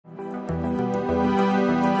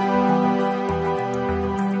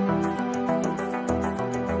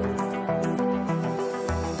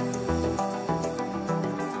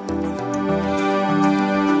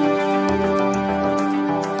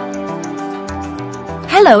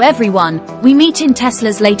Hello everyone, we meet in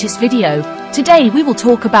Tesla's latest video. Today we will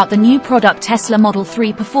talk about the new product Tesla Model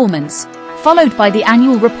 3 Performance, followed by the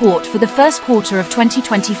annual report for the first quarter of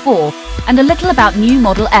 2024, and a little about new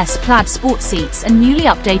Model S Plaid Sport Seats and newly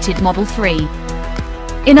updated Model 3.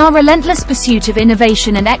 In our relentless pursuit of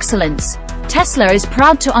innovation and excellence, Tesla is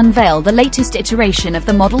proud to unveil the latest iteration of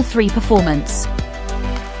the Model 3 Performance.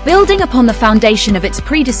 Building upon the foundation of its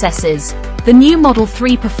predecessors, the new Model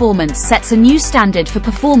 3 Performance sets a new standard for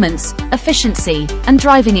performance, efficiency, and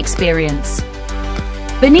driving experience.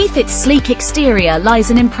 Beneath its sleek exterior lies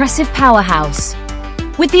an impressive powerhouse.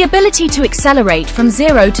 With the ability to accelerate from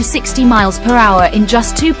 0 to 60 miles per hour in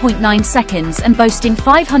just 2.9 seconds and boasting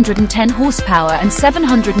 510 horsepower and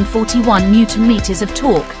 741 Newton-meters of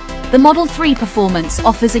torque, the Model 3 Performance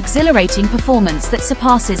offers exhilarating performance that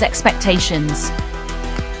surpasses expectations.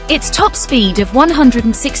 Its top speed of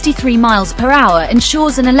 163 miles per hour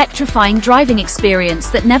ensures an electrifying driving experience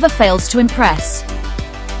that never fails to impress.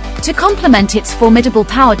 To complement its formidable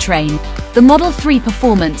powertrain, the Model 3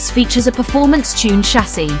 Performance features a performance-tuned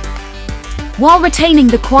chassis. While retaining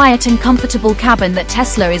the quiet and comfortable cabin that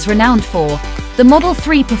Tesla is renowned for, the Model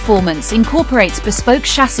 3 Performance incorporates bespoke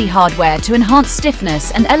chassis hardware to enhance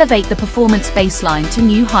stiffness and elevate the performance baseline to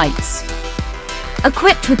new heights.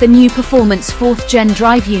 Equipped with the new Performance 4th-gen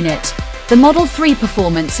drive unit, the Model 3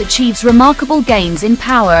 Performance achieves remarkable gains in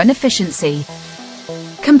power and efficiency.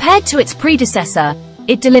 Compared to its predecessor,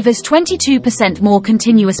 it delivers 22% more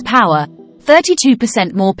continuous power,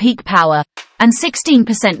 32% more peak power, and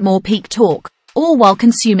 16% more peak torque, all while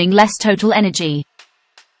consuming less total energy.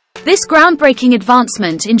 This groundbreaking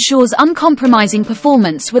advancement ensures uncompromising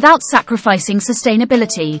performance without sacrificing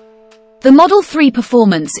sustainability. The Model 3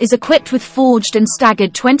 Performance is equipped with forged and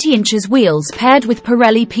staggered 20 inches wheels paired with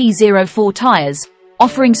Pirelli P04 tires,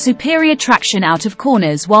 offering superior traction out of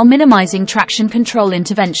corners while minimizing traction control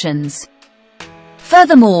interventions.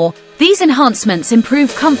 Furthermore, these enhancements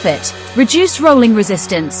improve comfort, reduce rolling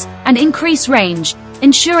resistance, and increase range,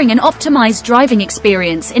 ensuring an optimized driving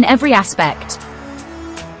experience in every aspect.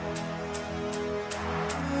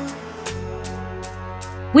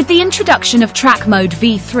 With the introduction of Track Mode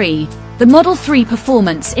V3, the Model 3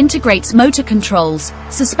 Performance integrates motor controls,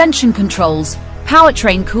 suspension controls,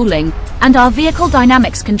 powertrain cooling, and our vehicle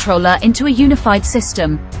dynamics controller into a unified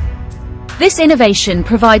system. This innovation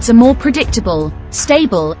provides a more predictable,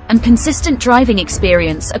 stable, and consistent driving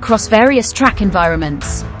experience across various track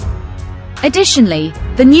environments. Additionally,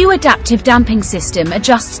 the new adaptive damping system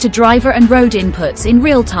adjusts to driver and road inputs in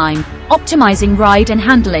real time, optimizing ride and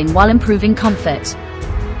handling while improving comfort.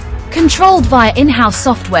 Controlled via in-house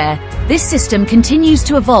software, this system continues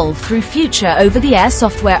to evolve through future over-the-air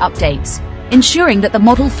software updates, ensuring that the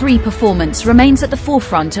Model 3 Performance remains at the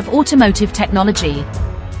forefront of automotive technology.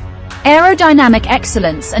 Aerodynamic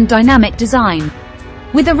excellence and dynamic design.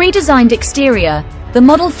 With a redesigned exterior, the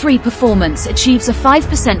Model 3 Performance achieves a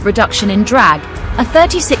 5% reduction in drag, a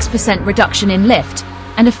 36% reduction in lift,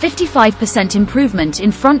 and a 55% improvement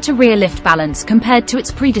in front-to-rear lift balance compared to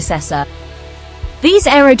its predecessor. These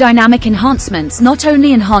aerodynamic enhancements not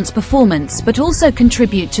only enhance performance but also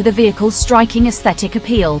contribute to the vehicle's striking aesthetic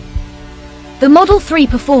appeal. The Model 3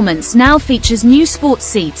 Performance now features new sports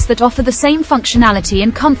seats that offer the same functionality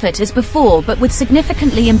and comfort as before but with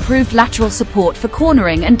significantly improved lateral support for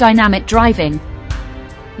cornering and dynamic driving.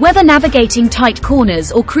 Whether navigating tight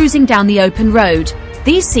corners or cruising down the open road,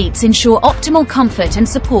 these seats ensure optimal comfort and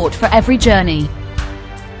support for every journey.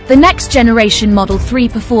 The next-generation Model 3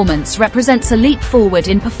 Performance represents a leap forward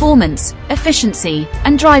in performance, efficiency,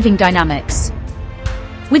 and driving dynamics.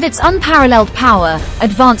 With its unparalleled power,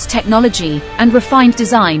 advanced technology, and refined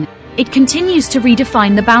design, it continues to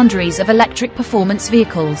redefine the boundaries of electric performance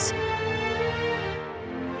vehicles.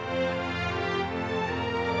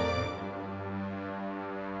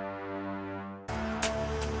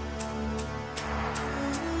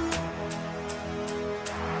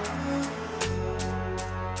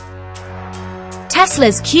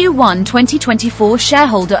 Tesla's Q1 2024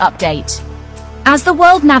 shareholder update. As the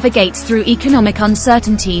world navigates through economic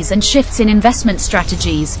uncertainties and shifts in investment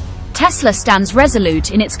strategies, Tesla stands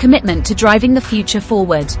resolute in its commitment to driving the future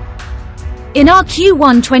forward. In our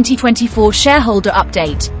Q1 2024 shareholder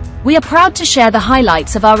update, we are proud to share the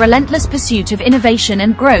highlights of our relentless pursuit of innovation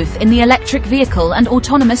and growth in the electric vehicle and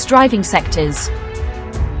autonomous driving sectors.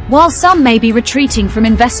 While some may be retreating from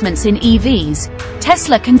investments in EVs,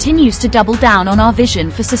 Tesla continues to double down on our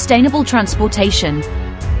vision for sustainable transportation.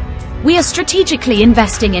 We are strategically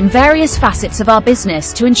investing in various facets of our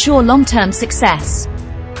business to ensure long-term success.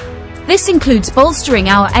 This includes bolstering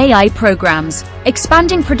our AI programs,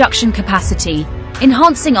 expanding production capacity,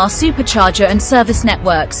 enhancing our supercharger and service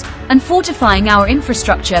networks, and fortifying our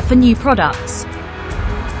infrastructure for new products.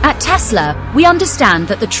 At Tesla, we understand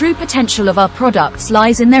that the true potential of our products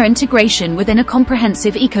lies in their integration within a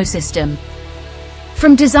comprehensive ecosystem.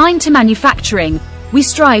 From design to manufacturing, we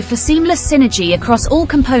strive for seamless synergy across all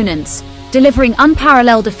components, delivering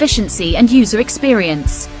unparalleled efficiency and user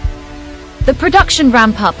experience. The production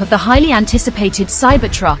ramp-up of the highly anticipated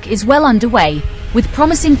Cybertruck is well underway, with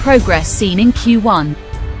promising progress seen in Q1.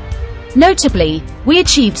 Notably, we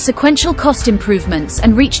achieved sequential cost improvements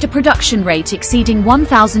and reached a production rate exceeding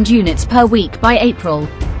 1,000 units per week by April.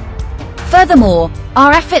 Furthermore,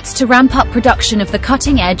 our efforts to ramp up production of the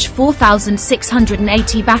cutting-edge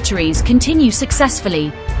 4,680 batteries continue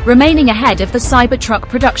successfully, remaining ahead of the Cybertruck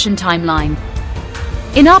production timeline.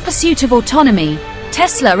 In our pursuit of autonomy,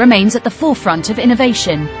 Tesla remains at the forefront of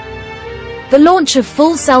innovation. The launch of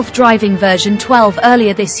full self-driving version 12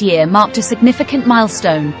 earlier this year marked a significant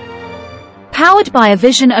milestone. Powered by a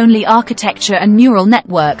vision-only architecture and neural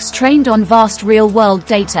networks trained on vast real-world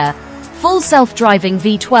data, full self-driving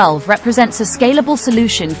V12 represents a scalable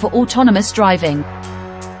solution for autonomous driving.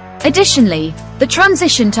 Additionally, the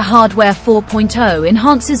transition to Hardware 4.0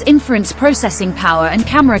 enhances inference processing power and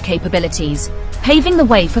camera capabilities, paving the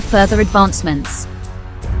way for further advancements.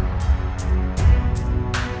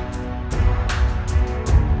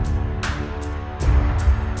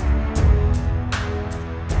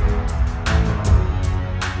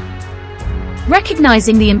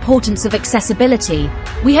 Recognizing the importance of accessibility,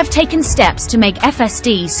 we have taken steps to make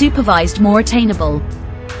FSD supervised more attainable.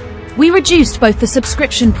 We reduced both the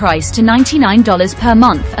subscription price to $99 per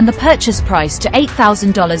month and the purchase price to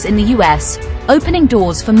 $8,000 in the US, opening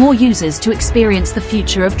doors for more users to experience the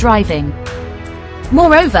future of driving.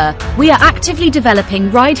 Moreover, we are actively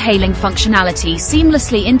developing ride-hailing functionality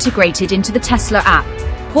seamlessly integrated into the Tesla app,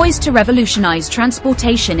 poised to revolutionize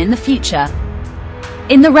transportation in the future.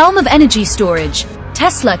 In the realm of energy storage,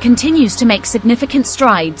 Tesla continues to make significant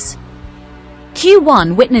strides.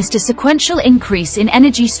 Q1 witnessed a sequential increase in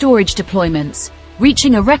energy storage deployments,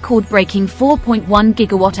 reaching a record-breaking 4.1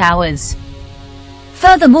 gigawatt-hours.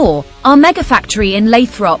 Furthermore, our megafactory in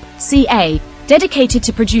Lathrop, CA, dedicated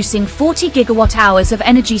to producing 40 gigawatt-hours of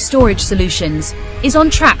energy storage solutions, is on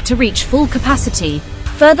track to reach full capacity,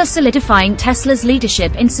 further solidifying Tesla's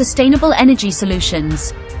leadership in sustainable energy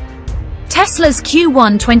solutions. Tesla's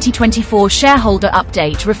Q1 2024 shareholder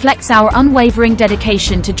update reflects our unwavering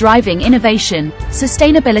dedication to driving innovation,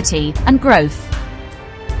 sustainability, and growth.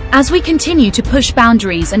 As we continue to push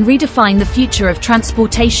boundaries and redefine the future of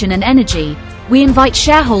transportation and energy, we invite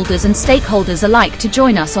shareholders and stakeholders alike to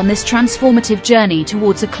join us on this transformative journey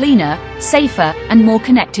towards a cleaner, safer, and more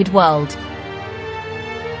connected world.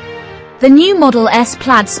 The new Model S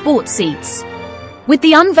Plaid Sport Seats. With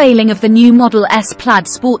the unveiling of the new Model S Plaid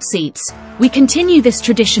Sport Seats, we continue this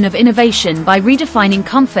tradition of innovation by redefining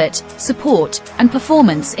comfort, support, and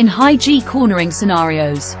performance in high-G cornering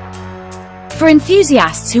scenarios. For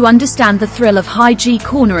enthusiasts who understand the thrill of high-G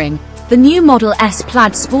cornering, the new Model S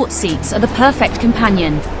Plaid Sport Seats are the perfect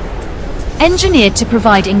companion. Engineered to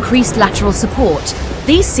provide increased lateral support,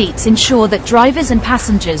 these seats ensure that drivers and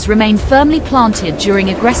passengers remain firmly planted during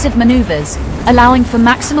aggressive maneuvers, allowing for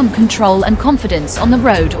maximum control and confidence on the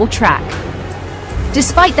road or track.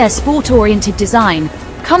 Despite their sport-oriented design,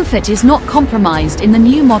 comfort is not compromised in the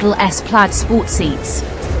new Model S Plaid Sport Seats.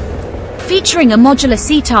 Featuring a modular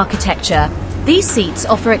seat architecture, these seats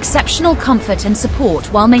offer exceptional comfort and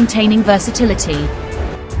support while maintaining versatility.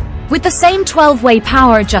 With the same 12-way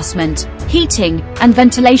power adjustment, heating, and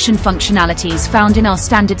ventilation functionalities found in our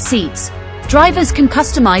standard seats, drivers can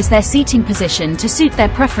customize their seating position to suit their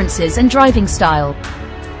preferences and driving style.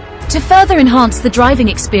 To further enhance the driving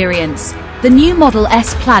experience, the new Model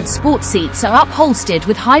S Plaid Sport Seats are upholstered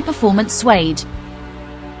with high-performance suede.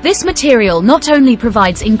 This material not only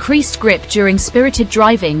provides increased grip during spirited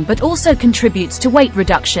driving but also contributes to weight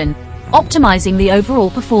reduction, optimizing the overall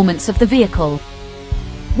performance of the vehicle.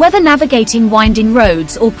 Whether navigating winding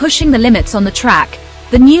roads or pushing the limits on the track,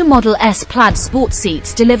 the new Model S Plaid Sport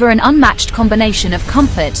Seats deliver an unmatched combination of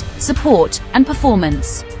comfort, support, and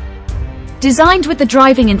performance. Designed with the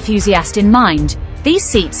driving enthusiast in mind, these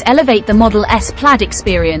seats elevate the Model S Plaid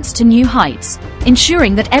experience to new heights,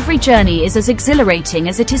 ensuring that every journey is as exhilarating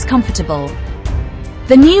as it is comfortable.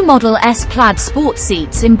 The new Model S Plaid Sport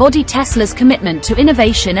Seats embody Tesla's commitment to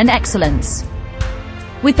innovation and excellence.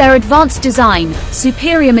 With their advanced design,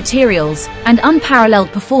 superior materials, and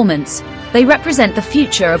unparalleled performance, they represent the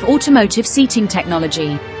future of automotive seating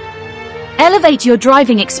technology. Elevate your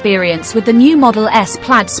driving experience with the new Model S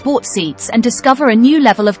Plaid Sport Seats and discover a new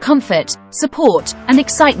level of comfort, support, and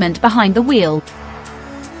excitement behind the wheel.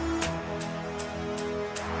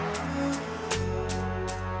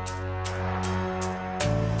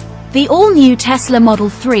 The all-new Tesla Model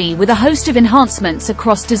 3 with a host of enhancements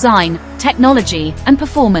across design, technology, and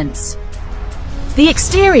performance. The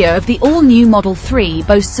exterior of the all-new Model 3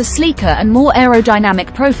 boasts a sleeker and more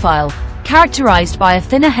aerodynamic profile, characterized by a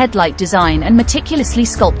thinner headlight design and meticulously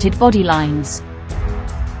sculpted body lines.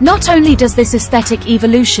 Not only does this aesthetic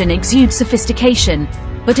evolution exude sophistication,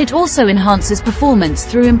 but it also enhances performance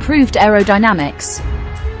through improved aerodynamics.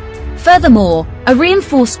 Furthermore, a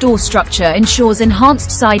reinforced door structure ensures enhanced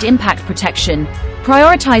side impact protection,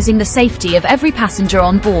 prioritizing the safety of every passenger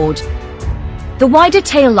on board. The wider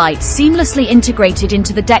taillights seamlessly integrated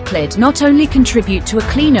into the deck lid not only contribute to a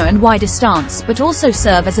cleaner and wider stance but also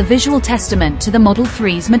serve as a visual testament to the Model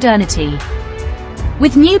 3's modernity.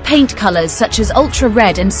 With new paint colors such as Ultra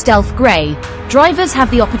Red and Stealth Gray, drivers have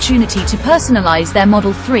the opportunity to personalize their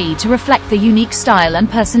Model 3 to reflect their unique style and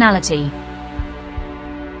personality.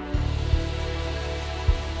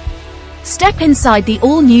 Step inside the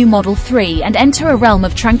all-new Model 3 and enter a realm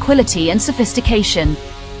of tranquility and sophistication.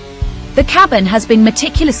 The cabin has been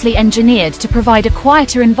meticulously engineered to provide a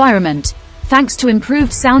quieter environment, thanks to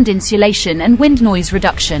improved sound insulation and wind noise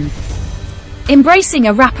reduction. Embracing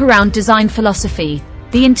a wraparound design philosophy,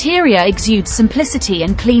 the interior exudes simplicity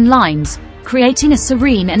and clean lines, creating a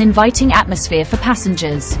serene and inviting atmosphere for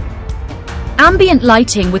passengers. Ambient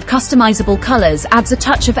lighting with customizable colors adds a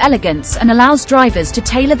touch of elegance and allows drivers to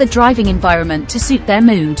tailor the driving environment to suit their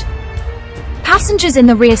mood. Passengers in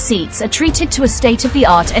the rear seats are treated to a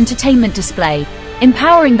state-of-the-art entertainment display,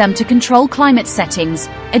 empowering them to control climate settings,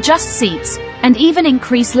 adjust seats, and even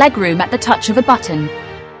increase legroom at the touch of a button.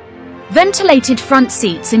 Ventilated front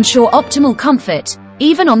seats ensure optimal comfort,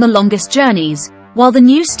 even on the longest journeys, while the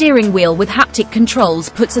new steering wheel with haptic controls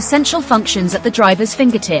puts essential functions at the driver's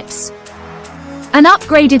fingertips. An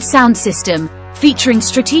upgraded sound system, featuring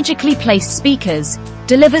strategically placed speakers,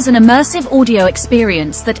 delivers an immersive audio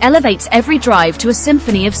experience that elevates every drive to a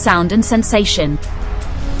symphony of sound and sensation.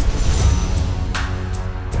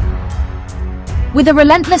 With a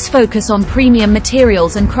relentless focus on premium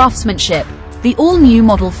materials and craftsmanship, the all-new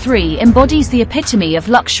Model 3 embodies the epitome of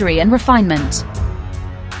luxury and refinement.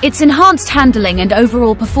 Its enhanced handling and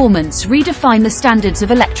overall performance redefine the standards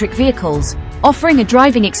of electric vehicles, offering a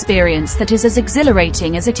driving experience that is as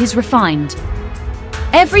exhilarating as it is refined.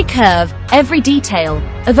 Every curve, every detail,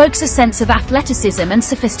 evokes a sense of athleticism and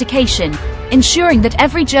sophistication, ensuring that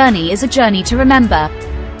every journey is a journey to remember.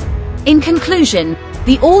 In conclusion,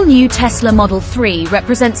 the all-new Tesla Model 3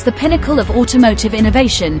 represents the pinnacle of automotive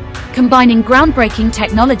innovation, combining groundbreaking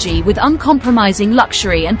technology with uncompromising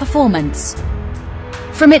luxury and performance.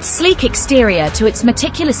 From its sleek exterior to its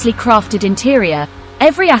meticulously crafted interior,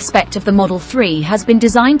 every aspect of the Model 3 has been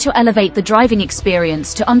designed to elevate the driving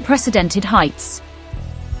experience to unprecedented heights.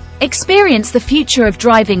 Experience the future of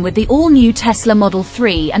driving with the all-new Tesla Model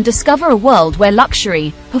 3 and discover a world where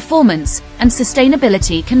luxury, performance, and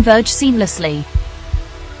sustainability converge seamlessly.